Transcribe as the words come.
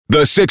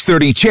The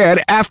 6:30 CHED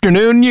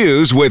Afternoon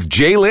News with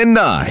Jaylen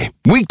Nye.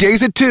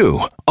 Weekdays at 2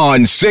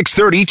 on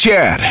 6:30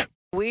 CHED.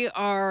 We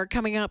are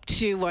coming up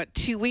to,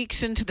 2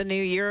 weeks into the new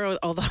year,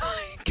 although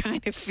it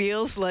kind of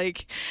feels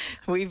like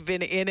we've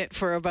been in it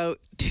for about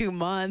 2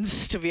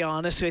 months, to be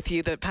honest with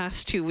you. The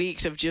past 2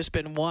 weeks have just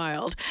been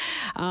wild.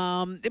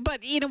 But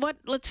you know what?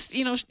 Let's,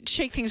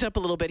 shake things up a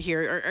little bit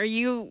here. Are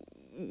you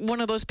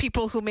one of those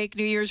people who make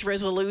New Year's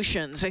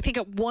resolutions? I think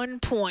at one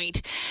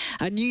point,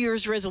 New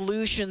Year's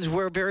resolutions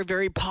were a very,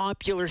 very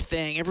popular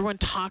thing. Everyone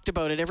talked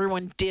about it.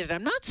 Everyone did it.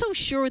 I'm not so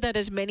sure that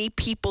as many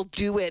people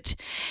do it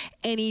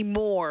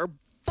anymore.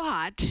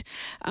 But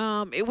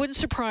it wouldn't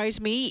surprise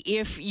me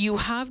if you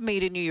have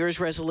made a New Year's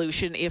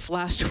resolution, if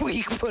last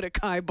week put a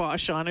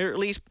kibosh on it, or at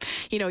least,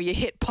 you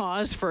hit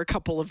pause for a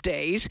couple of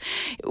days.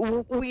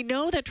 We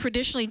know that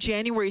traditionally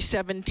January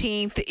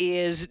 17th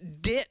is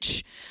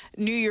ditch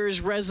New Year's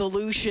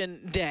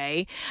resolution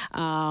day,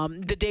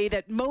 the day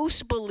that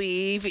most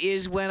believe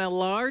is when a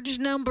large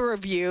number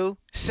of you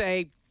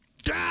say,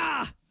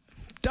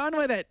 done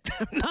with it.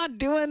 I'm not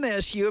doing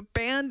this. You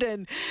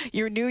abandon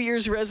your New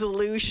Year's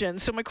resolution.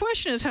 So my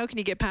question is, how can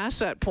you get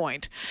past that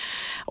point?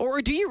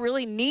 Or do you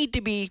really need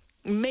to be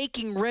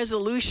making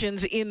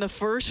resolutions in the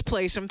first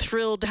place? I'm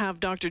thrilled to have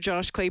Dr.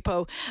 Josh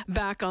Claypo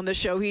back on the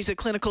show. He's a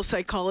clinical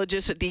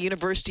psychologist at the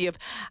University of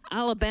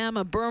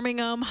Alabama,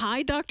 Birmingham.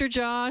 Hi, Dr.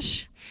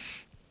 Josh.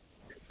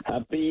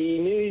 Happy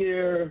New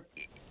Year.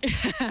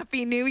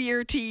 Happy New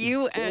Year to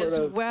you as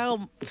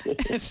well.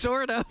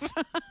 Sort of.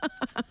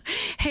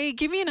 Hey,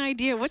 give me an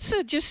idea. What's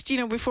the,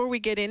 before we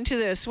get into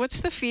this,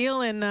 what's the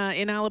feel in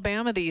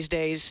Alabama these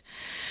days?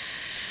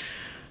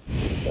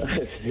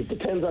 It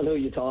depends on who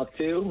you talk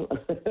to.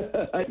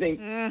 I think,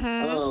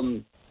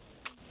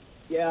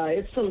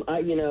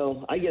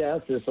 I get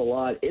asked this a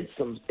lot. It's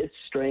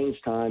strange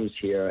times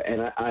here.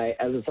 And I,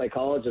 as a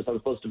psychologist, I'm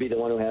supposed to be the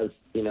one who has,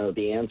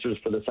 the answers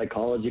for the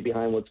psychology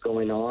behind what's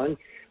going on.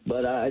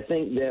 But I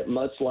think that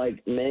much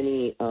like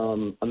many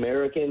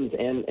Americans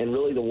and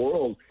really the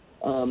world,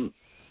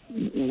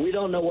 we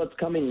don't know what's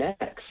coming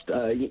next.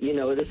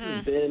 This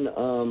has been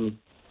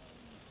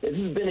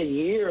a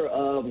year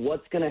of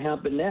what's going to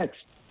happen next,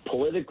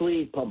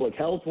 politically, public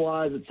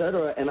health-wise, et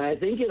cetera. And I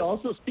think it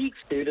also speaks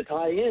to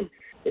tie in,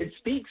 it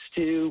speaks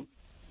to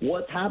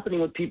what's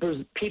happening with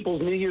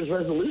people's New Year's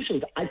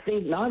resolutions. I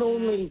think not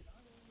only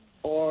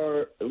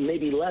are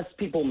maybe less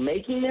people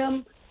making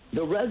them,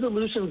 the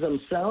resolutions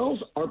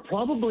themselves are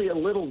probably a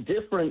little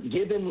different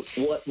given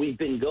what we've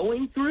been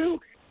going through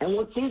and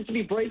what seems to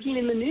be breaking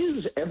in the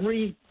news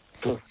every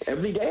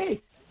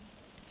day.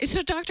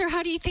 So, Doctor,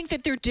 how do you think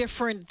that they're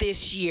different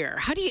this year?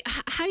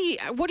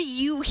 What are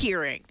you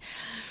hearing?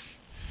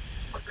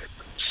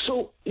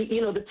 So,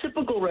 the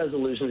typical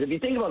resolutions, if you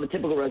think about the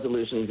typical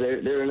resolutions,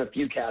 they're in a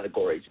few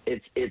categories.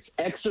 It's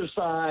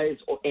exercise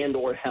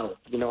or health.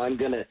 I'm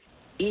going to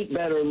eat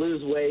better,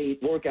 lose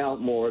weight, work out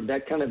more,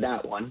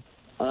 that one.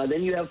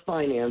 Then you have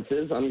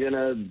finances. I'm going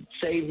to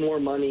save more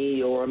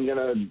money, or I'm going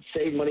to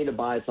save money to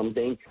buy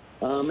something.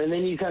 And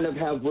then you kind of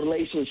have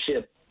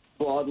relationship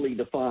broadly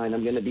defined.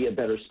 I'm going to be a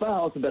better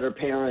spouse, a better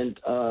parent,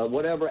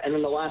 whatever. And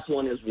then the last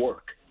one is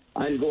work.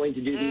 I'm going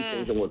to do these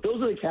things at work.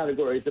 Those are the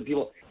categories that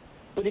people.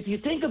 But if you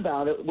think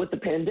about it, with the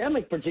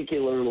pandemic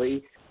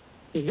particularly,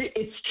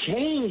 it's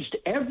changed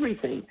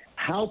everything.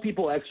 How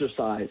people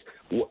exercise,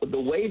 the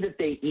way that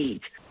they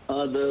eat,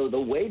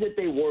 the way that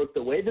they work,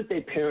 the way that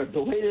they parent,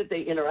 the way that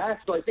they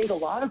interact. So I think a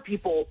lot of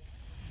people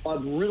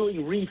have really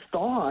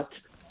rethought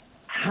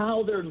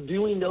how they're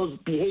doing those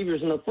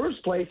behaviors in the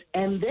first place.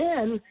 And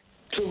then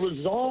to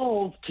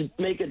resolve to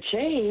make a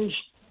change,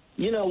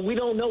 we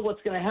don't know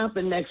what's going to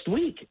happen next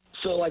week.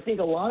 So I think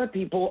a lot of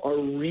people are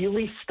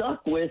really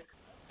stuck with,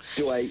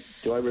 do I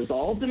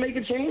resolve to make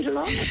a change or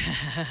not?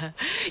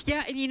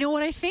 Yeah, and you know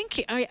what I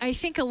think? I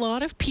think a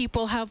lot of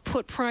people have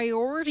put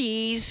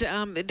priorities.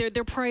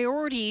 Their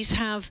priorities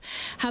have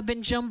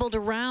been jumbled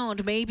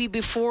around. Maybe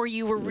before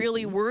you were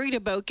really worried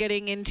about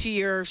getting into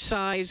your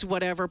size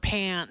whatever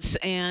pants,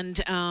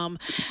 and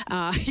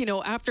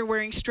after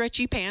wearing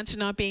stretchy pants and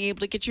not being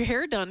able to get your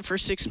hair done for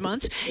 6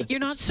 months,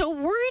 you're not so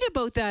worried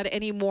about that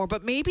anymore.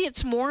 But maybe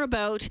it's more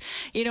about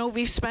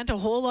we've spent a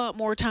whole lot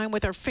more time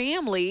with our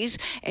families,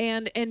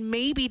 and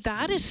maybe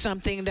that is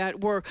something that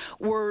we're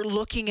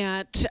looking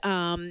at,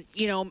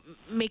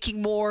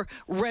 making more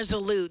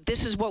resolute.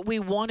 This is what we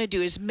want to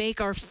do, is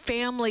make our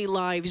family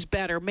lives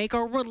better, make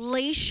our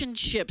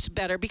relationships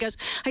better, because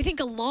I think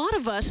a lot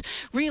of us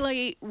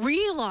really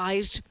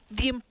realized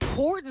the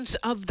importance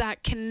of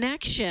that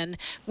connection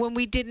when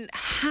we didn't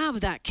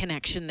have that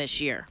connection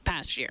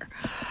past year.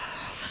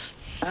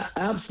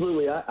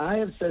 Absolutely. I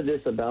have said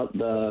this about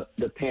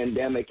the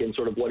pandemic and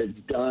sort of what it's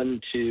done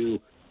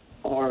to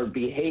our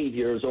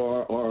behaviors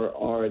or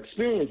our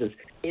experiences.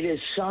 It has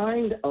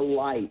shined a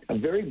light, a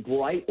very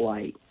bright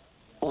light,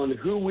 on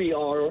who we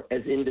are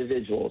as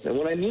individuals. And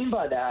what I mean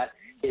by that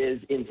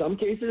is, in some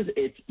cases,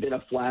 it's been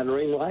a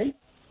flattering light.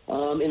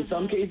 In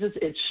some cases,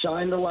 it's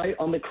shined a light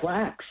on the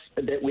cracks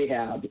that we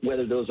have,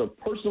 whether those are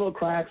personal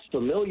cracks,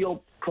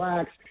 familial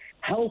cracks,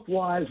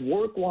 health-wise,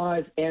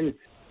 work-wise, and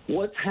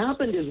what's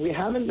happened is we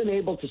haven't been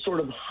able to sort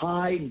of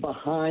hide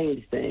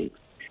behind things.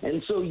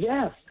 And so,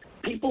 yes,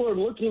 people are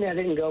looking at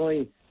it and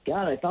going,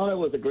 God, I thought I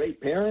was a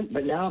great parent,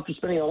 but now after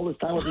spending all this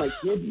time with my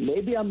kid,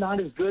 maybe I'm not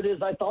as good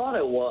as I thought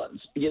I was,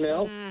 you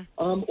know?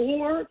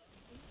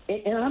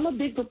 And I'm a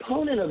big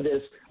proponent of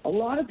this. A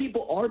lot of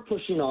people are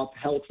pushing off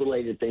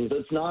health-related things.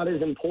 It's not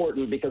as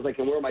important because I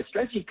can wear my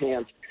stretchy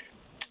pants.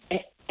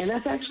 And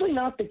that's actually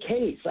not the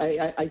case.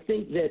 I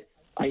think that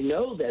I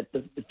know that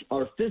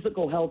our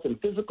physical health and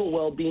physical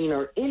well-being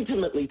are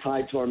intimately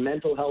tied to our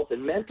mental health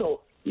and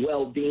mental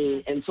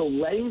well-being. And so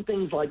letting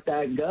things like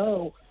that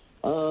go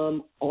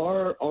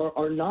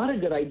are not a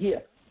good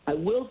idea. I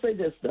will say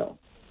this, though,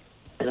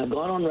 and I've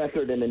gone on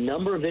record in a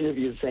number of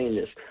interviews saying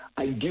this.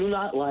 I do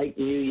not like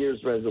New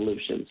Year's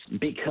resolutions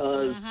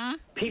because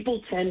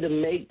people tend to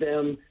make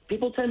them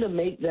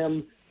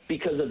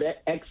because of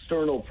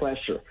external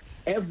pressure.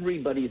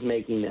 Everybody's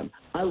making them.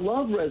 I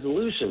love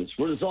resolutions.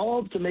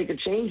 Resolve to make a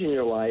change in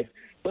your life,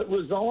 but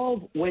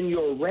resolve when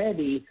you're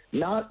ready,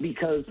 not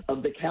because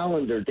of the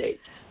calendar date.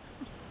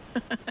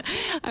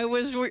 I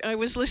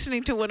was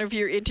listening to one of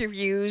your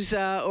interviews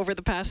over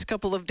the past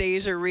couple of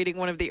days, or reading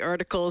one of the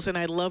articles, and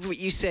I love what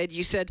you said.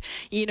 You said,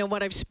 you know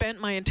what, I've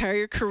spent my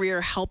entire career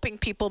helping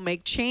people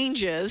make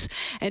changes,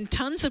 and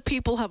tons of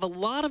people have a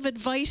lot of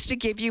advice to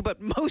give you,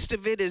 but most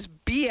of it is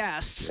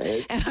BS.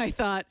 Right. And I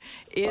thought,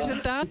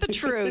 isn't that the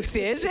truth?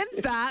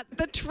 Isn't that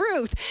the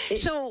truth?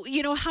 So,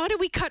 you know, how do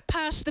we cut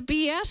past the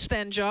BS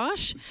then,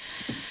 Josh?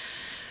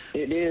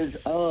 It is.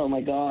 Oh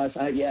my gosh!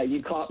 Yeah,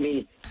 you caught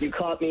me. You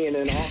caught me in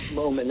an off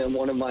moment in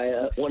one of my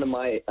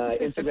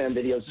Instagram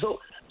videos.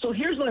 So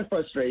here's my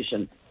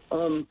frustration.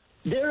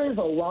 There is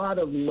a lot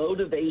of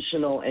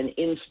motivational and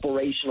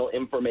inspirational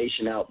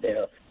information out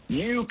there.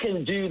 You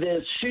can do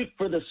this. Shoot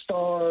for the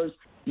stars.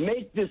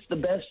 Make this the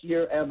best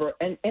year ever.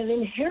 And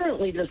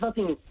inherently, there's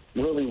nothing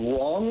really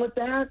wrong with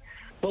that.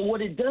 But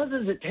what it does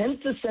is it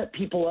tends to set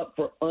people up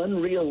for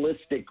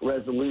unrealistic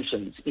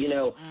resolutions. You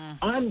know,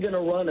 I'm going to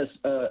run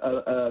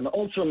an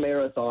ultra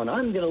marathon.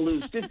 I'm going to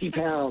lose 50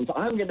 pounds.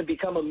 I'm going to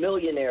become a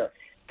millionaire.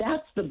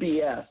 That's the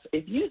BS.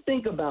 If you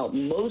think about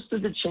most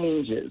of the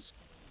changes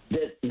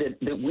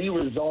that we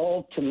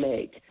resolve to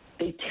make,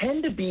 they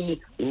tend to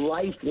be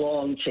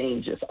lifelong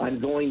changes. I'm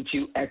going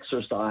to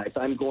exercise.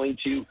 I'm going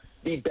to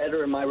be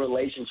better in my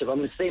relationship. I'm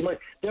going to save money.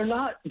 They're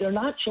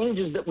not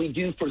changes that we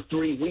do for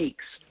 3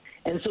 weeks.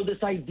 And so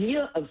this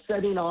idea of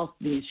setting off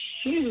these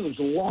huge,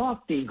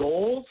 lofty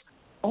goals,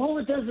 all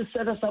it does is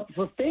set us up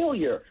for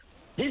failure.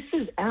 This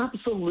is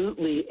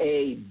absolutely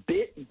a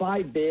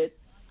bit-by-bit,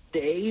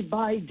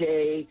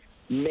 day-by-day,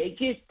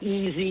 make it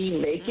easy,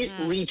 make it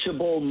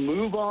reachable,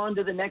 move on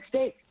to the next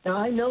day. Now,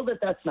 I know that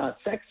that's not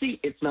sexy,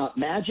 it's not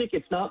magic,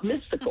 it's not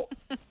mystical.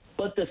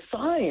 But the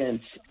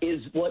science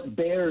is what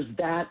bears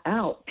that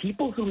out.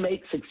 People who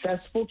make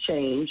successful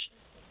change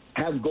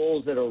have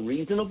goals that are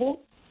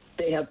reasonable.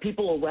 They have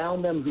people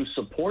around them who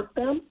support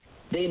them.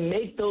 They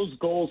make those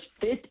goals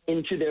fit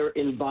into their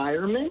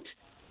environment.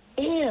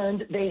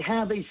 And they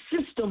have a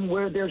system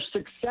where they're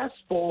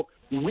successful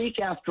week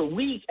after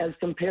week as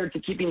compared to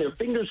keeping their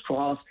fingers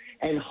crossed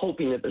and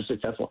hoping that they're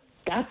successful.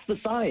 That's the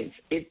science.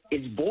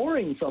 It's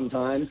boring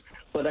sometimes,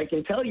 but I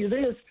can tell you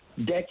this,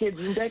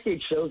 decades and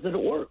decades shows that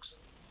it works.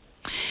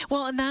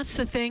 Well, and that's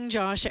the thing,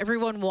 Josh.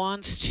 Everyone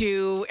wants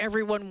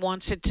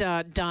it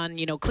done.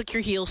 You know, click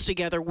your heels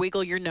together,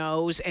 wiggle your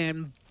nose,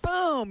 and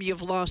boom,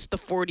 you've lost the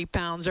 40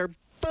 pounds, or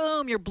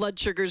boom, your blood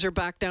sugars are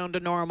back down to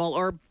normal,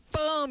 or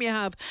boom, you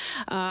have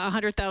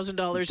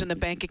 $100,000 in the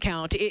bank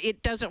account.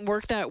 It doesn't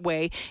work that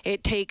way.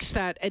 It takes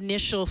that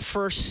initial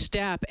first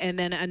step and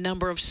then a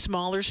number of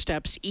smaller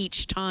steps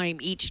each time.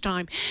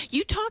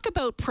 You talk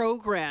about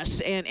progress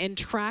and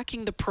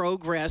tracking the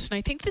progress, and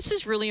I think this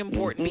is really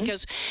important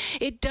because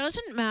it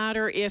doesn't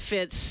matter if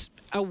it's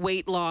a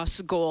weight loss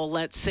goal,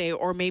 let's say,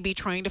 or maybe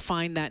trying to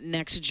find that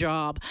next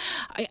job.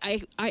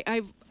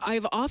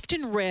 I've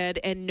often read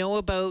and know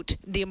about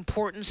the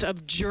importance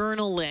of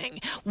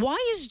journaling.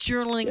 Why is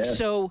journaling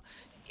so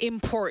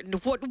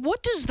important?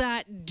 What does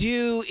that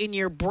do in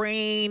your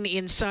brain,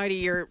 inside of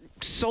your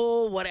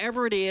soul,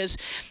 whatever it is,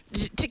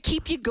 to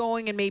keep you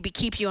going and maybe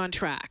keep you on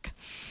track?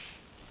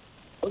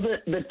 Well,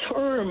 the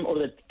term, or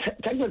the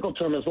technical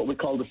term, is what we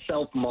call the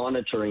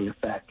self-monitoring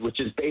effect, which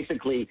is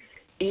basically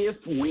if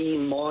we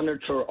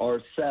monitor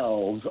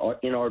ourselves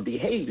in our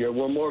behavior,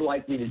 we're more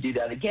likely to do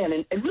that again.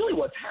 And really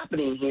what's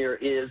happening here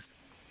is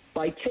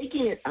by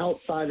taking it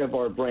outside of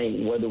our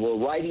brain, whether we're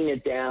writing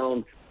it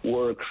down,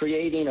 we're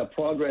creating a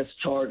progress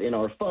chart in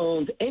our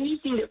phones,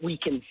 anything that we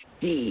can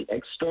see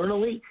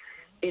externally,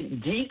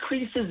 it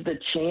decreases the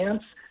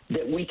chance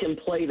that we can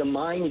play the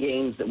mind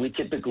games that we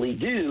typically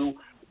do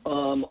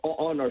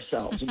on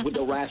ourselves with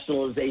the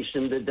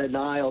rationalization, the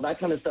denial, that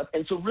kind of stuff.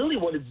 And so really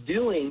what it's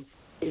doing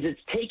is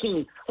it's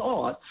taking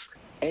thoughts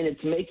and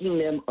it's making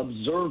them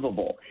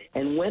observable.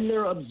 And when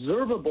they're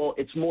observable,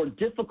 it's more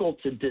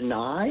difficult to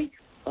deny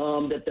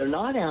that they're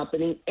not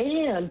happening.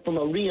 And from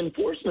a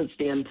reinforcement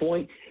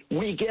standpoint,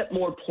 we get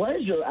more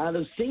pleasure out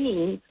of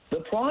seeing the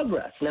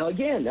progress. Now,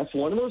 again, that's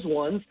one of those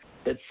ones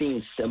that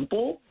seems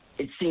simple.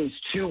 It seems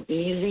too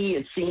easy.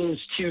 It seems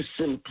too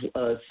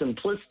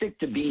simplistic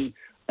to be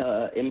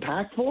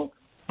impactful,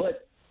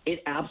 but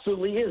it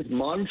absolutely is.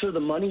 Monitor the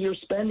money you're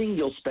spending.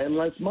 You'll spend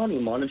less money.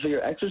 Monitor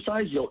your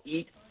exercise. You'll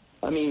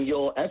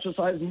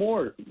exercise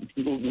more.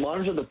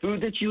 Monitor the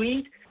food that you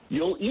eat.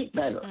 You'll eat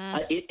better.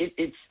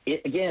 It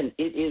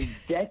is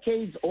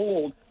decades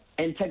old,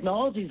 and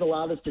technology's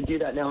allowed us to do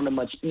that now in a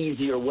much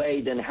easier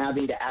way than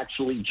having to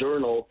actually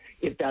journal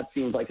if that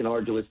seems like an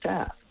arduous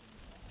task.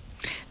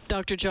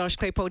 Dr. Josh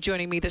Claypo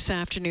joining me this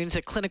afternoon is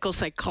a clinical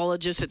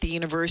psychologist at the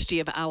University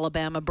of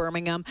Alabama,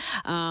 Birmingham.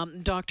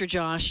 Dr.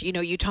 Josh,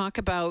 you talk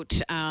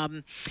about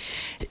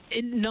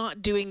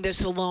not doing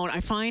this alone.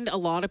 I find a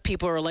lot of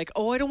people are like,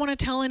 I don't want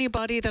to tell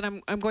anybody that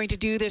I'm going to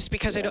do this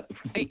because I don't.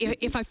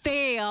 If I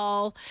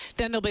fail,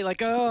 then they'll be like,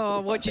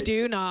 what'd you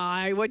do,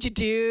 Nye? What'd you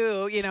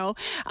do?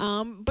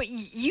 But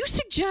you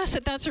suggest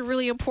that that's a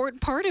really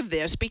important part of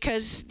this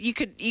because you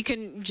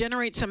can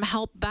generate some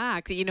help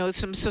back,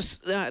 some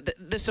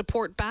the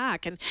support back.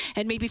 And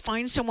maybe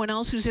find someone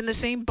else who's in the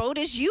same boat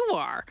as you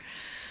are.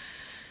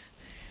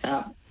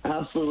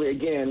 Absolutely.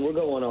 Again, we're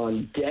going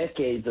on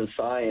decades of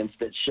science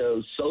that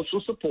shows social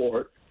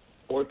support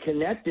or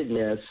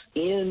connectedness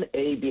in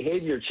a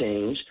behavior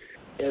change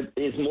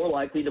is more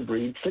likely to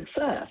breed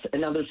success.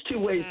 And now there's two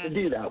ways to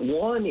do that.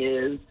 One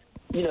is,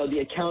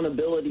 the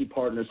accountability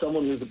partner,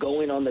 someone who's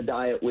going on the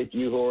diet with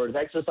you or is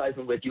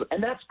exercising with you,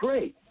 and that's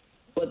great.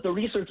 But the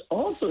research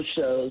also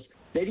shows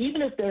that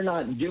even if they're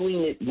not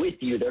doing it with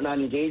you, they're not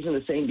engaged in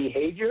the same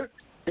behavior,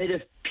 that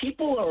if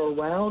people are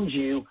around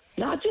you,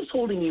 not just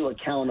holding you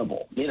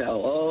accountable,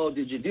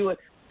 did you do it,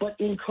 but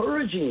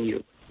encouraging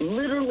you,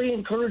 literally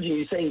encouraging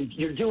you, saying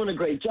you're doing a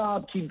great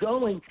job, keep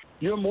going,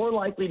 you're more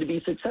likely to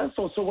be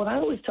successful. So what I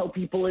always tell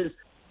people is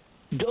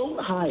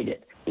don't hide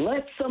it.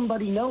 Let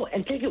somebody know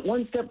and take it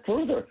one step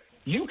further.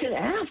 You can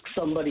ask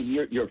somebody,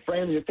 your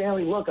friend, your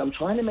family, look, I'm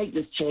trying to make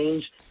this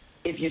change.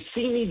 If you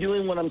see me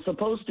doing what I'm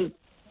supposed to,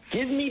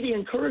 give me the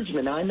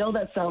encouragement. Now, I know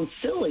that sounds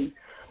silly,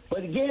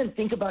 but again,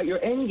 think about your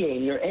end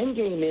game. Your end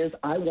game is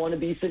I want to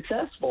be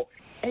successful.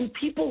 And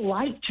people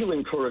like to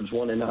encourage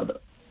one another.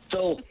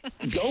 So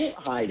don't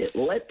hide it.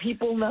 Let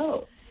people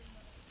know.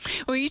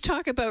 Well, you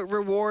talk about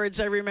rewards.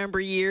 I remember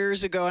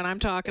years ago, and I'm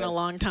talking a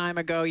long time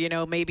ago,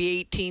 maybe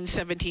 18,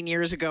 17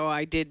 years ago,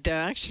 I did,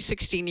 actually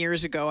 16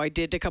 years ago, I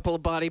did a couple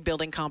of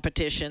bodybuilding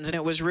competitions, and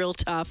it was real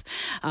tough.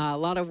 A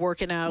lot of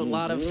working out, a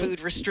lot of food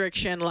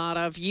restriction, a lot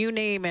of you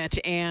name it.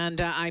 And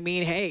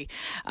the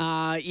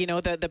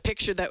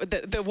picture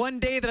the one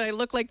day that I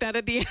looked like that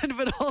at the end of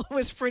it all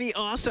was pretty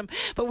awesome.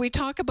 But we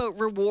talk about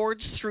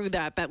rewards through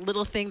that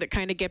little thing that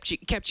kind of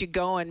kept you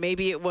going.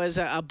 Maybe it was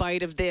a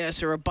bite of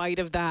this or a bite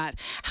of that.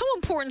 How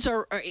important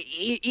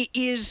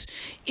is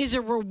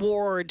a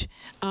reward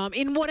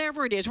in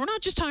whatever it is? We're not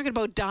just talking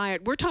about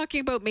diet. We're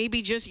talking about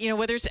maybe just,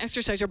 whether it's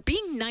exercise or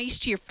being nice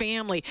to your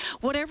family,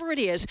 whatever it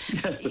is.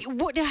 How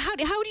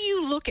do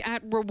you look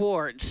at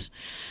rewards?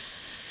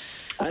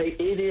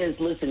 It is.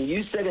 Listen,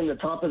 you said in the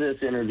top of this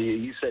interview,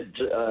 you said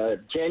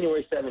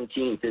January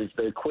 17th is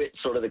the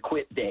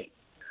quit date.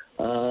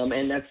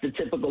 And that's the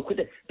typical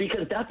quit,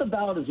 because that's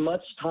about as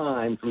much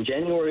time from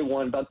January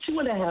 1, about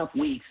 2.5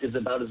 weeks is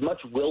about as much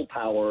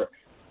willpower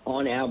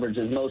on average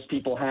as most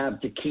people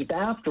have to keep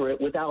after it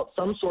without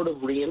some sort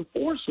of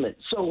reinforcement.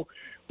 So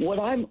what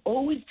I'm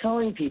always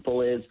telling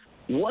people is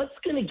what's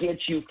going to get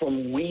you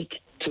from week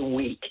to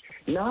week,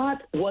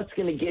 not what's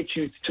going to get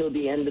you till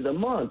the end of the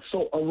month.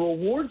 So a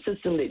reward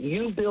system that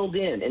you build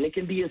in, and it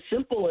can be as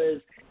simple as,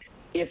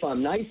 if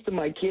I'm nice to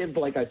my kids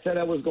like I said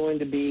I was going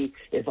to be,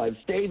 if I've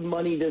saved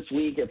money this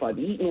week, if I've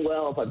eaten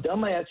well, if I've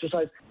done my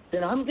exercise,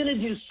 then I'm going to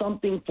do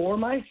something for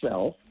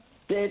myself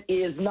that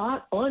is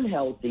not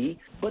unhealthy,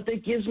 but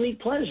that gives me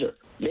pleasure.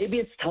 Maybe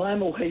it's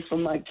time away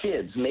from my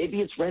kids. Maybe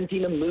it's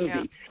renting a movie.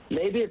 Yeah.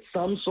 Maybe it's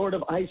some sort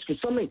of ice cream,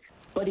 something.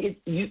 But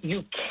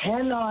you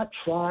cannot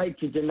try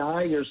to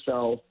deny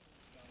yourself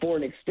for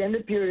an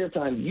extended period of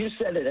time. You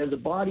said it, as a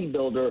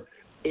bodybuilder,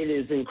 it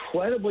is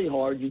incredibly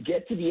hard. You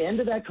get to the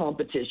end of that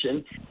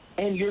competition,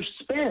 and you're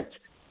spent.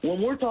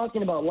 When we're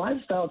talking about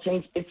lifestyle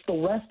change, it's the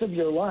rest of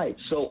your life.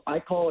 So I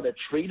call it a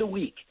treat a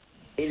week.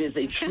 It is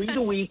a treat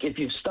a week if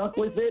you've stuck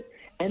with it,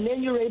 and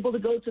then you're able to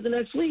go to the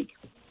next week.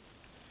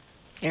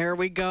 There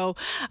we go.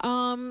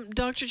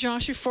 Dr.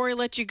 Josh, before I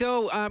let you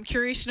go, I'm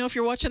curious to know if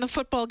you're watching the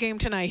football game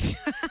tonight.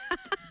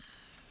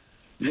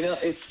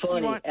 It's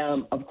funny.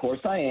 Of course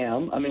I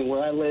am. I mean,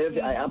 where I live,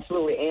 I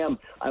absolutely am.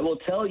 I will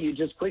tell you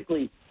just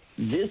quickly,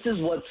 this is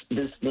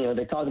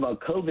they talk about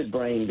COVID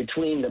brain.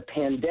 Between the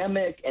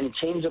pandemic and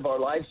change of our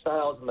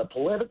lifestyles and the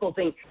political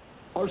thing,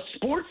 our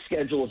sports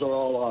schedules are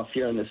all off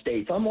here in the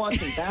States. I'm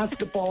watching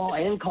basketball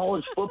and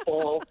college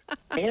football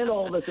and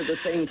all this at the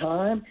same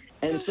time.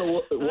 And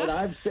so what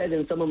I've said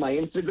in some of my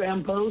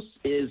Instagram posts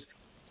is,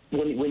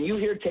 when you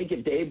hear take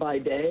it day by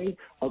day,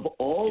 of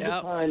all the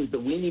times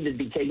that we need to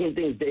be taking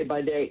things day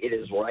by day, it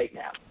is right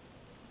now.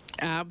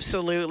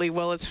 Absolutely.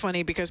 Well, it's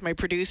funny because my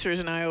producer is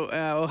an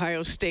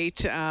Ohio State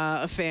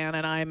fan,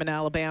 and I'm an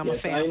Alabama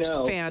Yes, I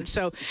know. fan.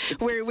 So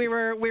we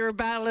were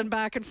battling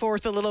back and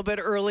forth a little bit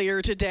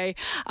earlier today.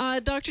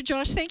 Dr.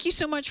 Josh, thank you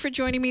so much for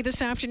joining me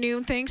this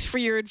afternoon. Thanks for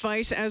your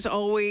advice as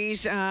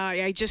always.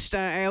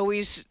 I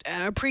always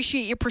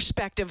appreciate your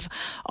perspective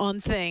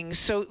on things.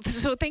 So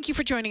thank you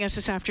for joining us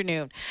this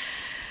afternoon.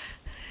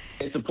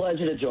 It's a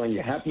pleasure to join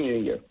you. Happy New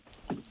Year.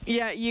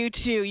 Yeah, you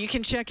too. You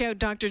can check out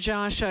Dr.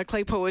 Josh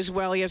Claypo as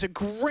well. He has a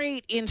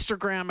great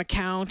Instagram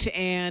account,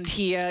 and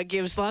he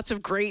gives lots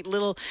of great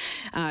little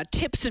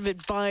tips of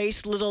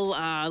advice,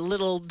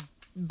 little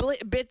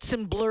bits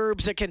and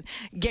blurbs that can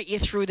get you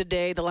through the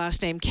day. The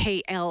last name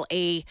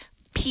Klapow.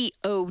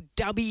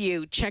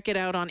 Check it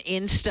out on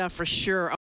Insta for sure.